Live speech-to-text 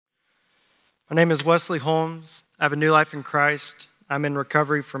My name is Wesley Holmes. I have a new life in Christ. I'm in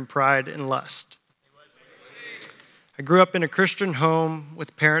recovery from pride and lust. I grew up in a Christian home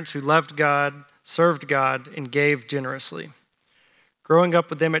with parents who loved God, served God, and gave generously. Growing up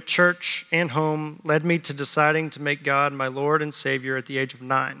with them at church and home led me to deciding to make God my Lord and Savior at the age of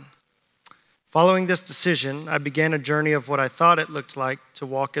 9. Following this decision, I began a journey of what I thought it looked like to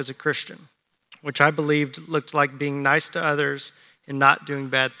walk as a Christian, which I believed looked like being nice to others and not doing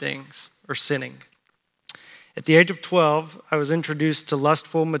bad things or sinning. At the age of 12, I was introduced to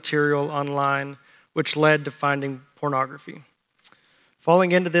lustful material online, which led to finding pornography.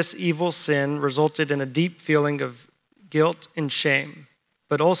 Falling into this evil sin resulted in a deep feeling of guilt and shame,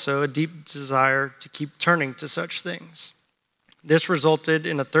 but also a deep desire to keep turning to such things. This resulted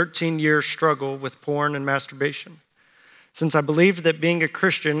in a 13-year struggle with porn and masturbation. Since I believed that being a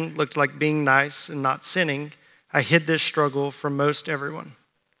Christian looked like being nice and not sinning, I hid this struggle from most everyone.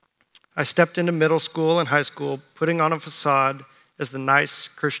 I stepped into middle school and high school, putting on a facade as the nice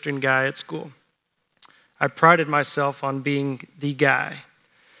Christian guy at school. I prided myself on being the guy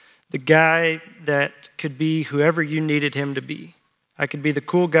that could be whoever you needed him to be. I could be the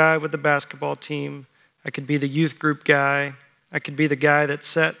cool guy with the basketball team. I could be the youth group guy. I could be the guy that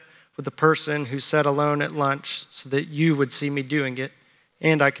sat with the person who sat alone at lunch so that you would see me doing it.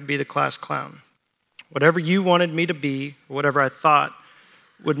 And I could be the class clown. Whatever you wanted me to be, or whatever I thought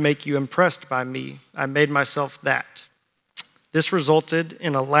would make you impressed by me, I made myself that. This resulted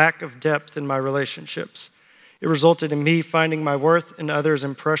in a lack of depth in my relationships. It resulted in me finding my worth in others'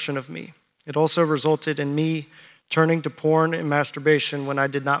 impression of me. It also resulted in me turning to porn and masturbation when I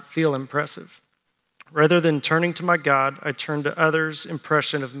did not feel impressive. Rather than turning to my God, I turned to others'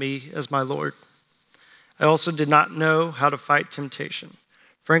 impression of me as my Lord. I also did not know how to fight temptation.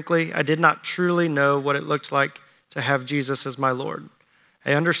 Frankly, I did not truly know what it looked like to have Jesus as my Lord.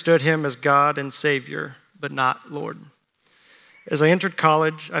 I understood him as God and Savior, but not Lord. As I entered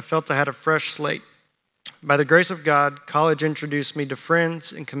college, I felt I had a fresh slate. By the grace of God, college introduced me to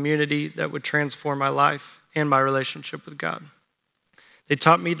friends and community that would transform my life and my relationship with God. They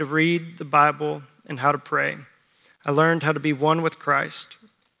taught me to read the Bible and how to pray. I learned how to be one with Christ.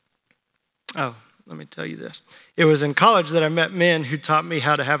 Oh, let me tell you this. It was in college that I met men who taught me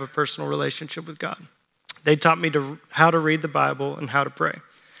how to have a personal relationship with God. They taught me how to read the Bible and how to pray.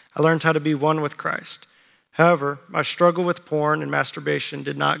 I learned how to be one with Christ. However, my struggle with porn and masturbation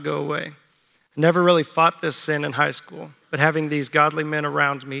did not go away. I never really fought this sin in high school, but having these godly men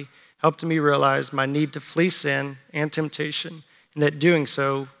around me helped me realize my need to flee sin and temptation, and that doing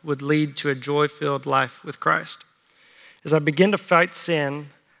so would lead to a joy-filled life with Christ. As I began to fight sin,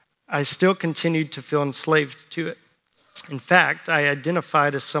 I still continued to feel enslaved to it. In fact, I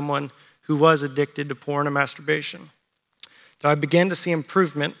identified as someone who was addicted to porn and masturbation. Though I began to see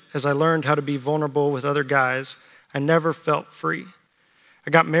improvement as I learned how to be vulnerable with other guys, I never felt free.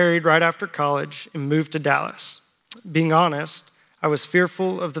 I got married right after college and moved to Dallas. Being honest, I was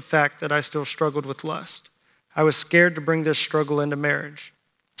fearful of the fact that I still struggled with lust. I was scared to bring this struggle into marriage.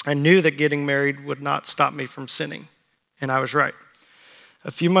 I knew that getting married would not stop me from sinning, and I was right.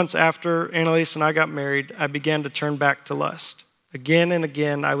 A few months after Annalise and I got married, I began to turn back to lust. Again and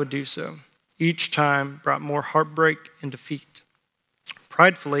again, I would do so. Each time brought more heartbreak and defeat.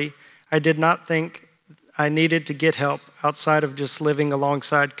 Pridefully, I did not think I needed to get help outside of just living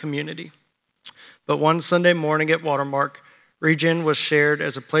alongside community. But one Sunday morning at Watermark, Regen was shared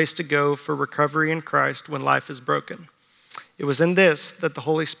as a place to go for recovery in Christ when life is broken. It was in this that the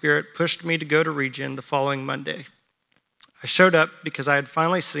Holy Spirit pushed me to go to Regen the following Monday. I showed up because I had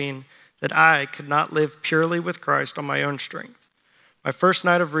finally seen that I could not live purely with Christ on my own strength. My first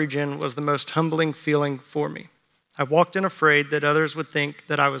night of Regen was the most humbling feeling for me. I walked in afraid that others would think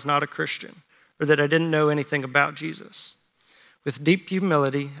that I was not a Christian or that I didn't know anything about Jesus. With deep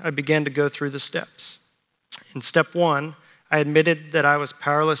humility, I began to go through the steps. In step 1, I admitted that I was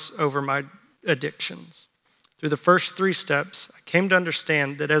powerless over my addictions. Through the first 3 steps, I came to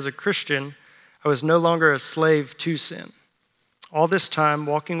understand that as a Christian, I was no longer a slave to sin. All this time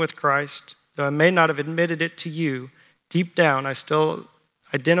walking with Christ, though I may not have admitted it to you, deep down I still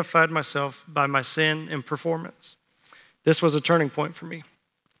identified myself by my sin and performance. This was a turning point for me.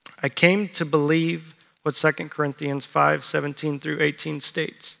 I came to believe what 2 Corinthians 5:17 through 18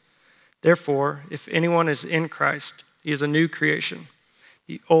 states. Therefore, if anyone is in Christ, he is a new creation.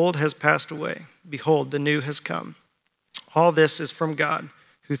 The old has passed away. Behold, the new has come. All this is from God,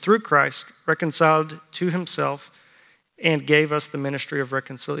 who through Christ reconciled to himself and gave us the ministry of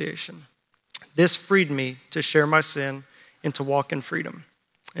reconciliation. This freed me to share my sin and to walk in freedom.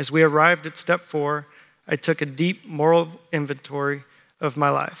 As we arrived at step 4, I took a deep moral inventory of my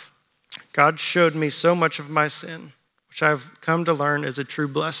life. God showed me so much of my sin, which I've come to learn is a true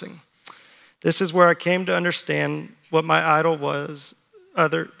blessing. This is where I came to understand what my idol was,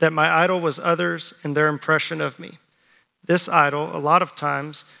 that my idol was others and their impression of me. This idol, a lot of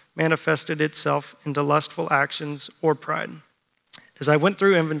times, manifested itself into lustful actions or pride. As I went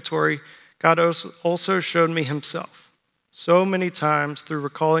through inventory, God also showed me himself. So many times through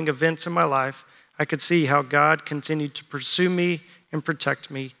recalling events in my life, I could see how God continued to pursue me and protect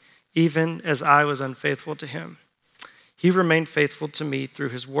me, even as I was unfaithful to him. He remained faithful to me through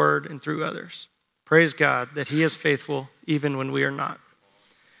his word and through others. Praise God that he is faithful even when we are not.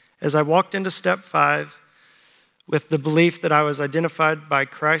 As I walked into step 5 with the belief that I was identified by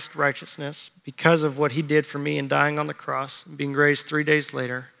Christ's righteousness because of what he did for me in dying on the cross and being raised 3 days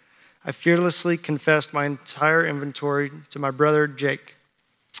later, I fearlessly confessed my entire inventory to my brother Jake.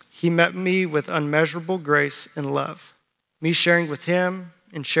 He met me with unmeasurable grace and love. Me sharing with him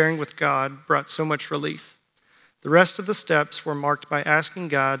and sharing with God brought so much relief. The rest of the steps were marked by asking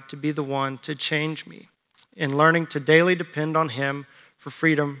God to be the one to change me and learning to daily depend on him for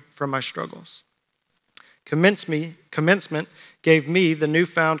freedom from my struggles. Commencement gave me the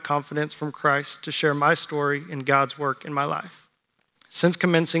newfound confidence from Christ to share my story and God's work in my life. Since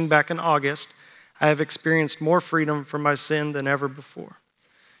commencing back in August, I have experienced more freedom from my sin than ever before.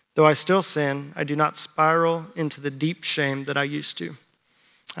 Though I still sin, I do not spiral into the deep shame that I used to.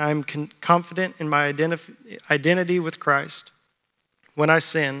 I am confident in my identity with Christ. When I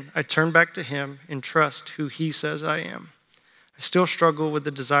sin, I turn back to him and trust who he says I am. I still struggle with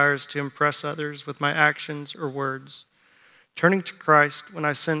the desires to impress others with my actions or words. Turning to Christ when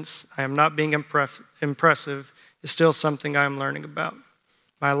I sense I am not being impressive is still something I am learning about.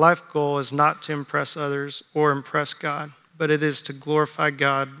 My life goal is not to impress others or impress God, but it is to glorify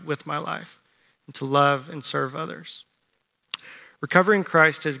God with my life and to love and serve others. Recovering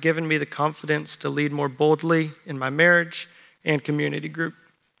Christ has given me the confidence to lead more boldly in my marriage and community group.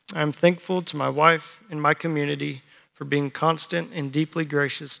 I am thankful to my wife and my community for being constant and deeply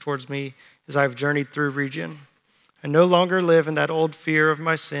gracious towards me as I have journeyed through Region. I no longer live in that old fear of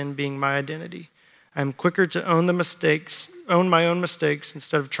my sin being my identity. I am quicker to own my own mistakes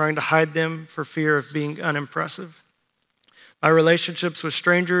instead of trying to hide them for fear of being unimpressive. My relationships with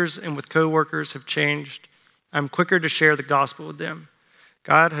strangers and with coworkers have changed. I'm quicker to share the gospel with them.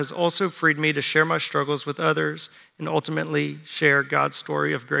 God has also freed me to share my struggles with others and ultimately share God's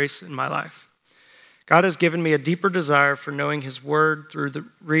story of grace in my life. God has given me a deeper desire for knowing his word through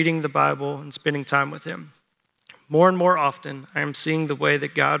reading the Bible and spending time with him. More and more often, I am seeing the way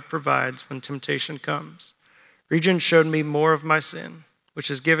that God provides when temptation comes. Region showed me more of my sin, which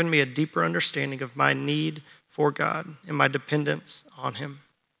has given me a deeper understanding of my need for God and my dependence on him.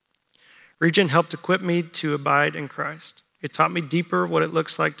 Region helped equip me to abide in Christ. It taught me deeper what it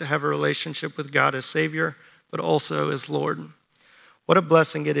looks like to have a relationship with God as Savior, but also as Lord. What a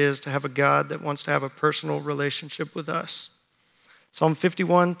blessing it is to have a God that wants to have a personal relationship with us. Psalm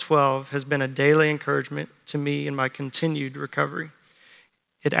 51:12 has been a daily encouragement to me in my continued recovery.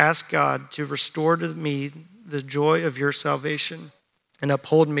 It asks God to restore to me the joy of your salvation and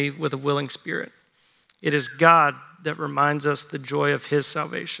uphold me with a willing spirit. It is God that reminds us the joy of his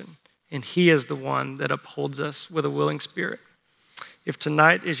salvation, and he is the one that upholds us with a willing spirit. If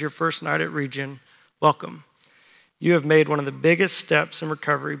tonight is your first night at Region, welcome. You have made one of the biggest steps in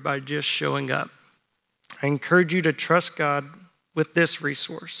recovery by just showing up. I encourage you to trust God with this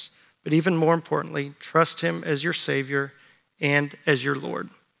resource, but even more importantly, trust him as your Savior and as your Lord.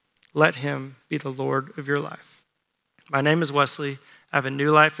 Let him be the Lord of your life. My name is Wesley. I have a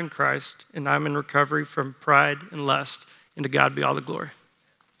new life in Christ, and I'm in recovery from pride and lust, and to God be all the glory.